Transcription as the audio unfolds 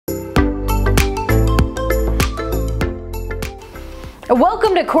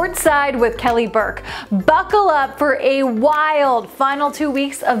Welcome to Courtside with Kelly Burke. Buckle up for a wild final 2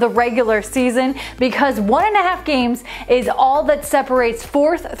 weeks of the regular season because 1.5 games is all that separates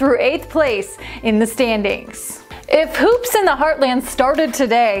 4th through 8th place in the standings. If hoops in the Heartland started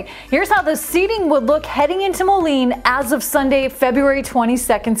today, here's how the seeding would look heading into Moline as of Sunday, February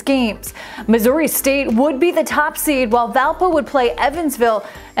 22nd's games. Missouri State would be the top seed while Valpo would play Evansville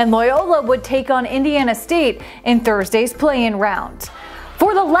and Loyola would take on Indiana State in Thursday's play-in round.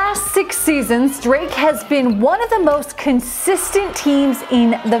 For the last 6 seasons, Drake has been one of the most consistent teams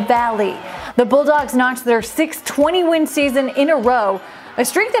in the Valley. The Bulldogs notched their 6th 20-win season in a row, a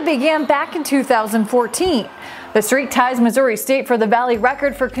streak that began back in 2014. The streak ties Missouri State for the Valley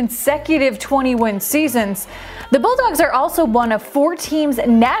record for consecutive 20-win seasons. The Bulldogs are also one of 4 teams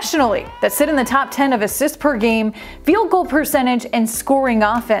nationally that sit in the top 10 of assists per game, field goal percentage, and scoring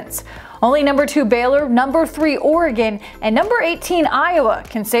offense. Only number 2 Baylor, number 3 Oregon, and number 18 Iowa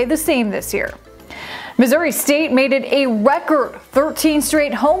can say the same this year. Missouri State made it a record 13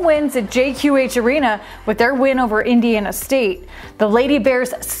 straight home wins at JQH Arena with their win over Indiana State. The Lady Bears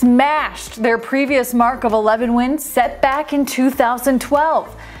smashed their previous mark of 11 wins set back in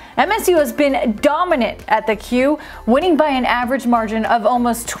 2012. MSU has been dominant at the Q, winning by an average margin of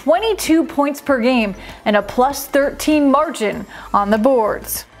almost 22 points per game and a plus 13 margin on the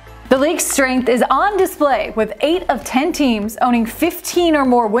boards. The league's strength is on display with 8 of 10 teams owning 15 or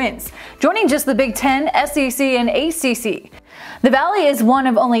more wins, joining just the Big Ten, SEC, and ACC. The Valley is one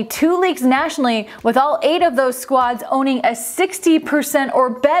of only 2 leagues nationally with all 8 of those squads owning a 60% or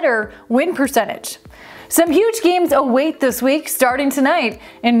better win percentage. Some huge games await this week starting tonight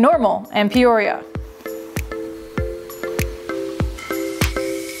in Normal and Peoria.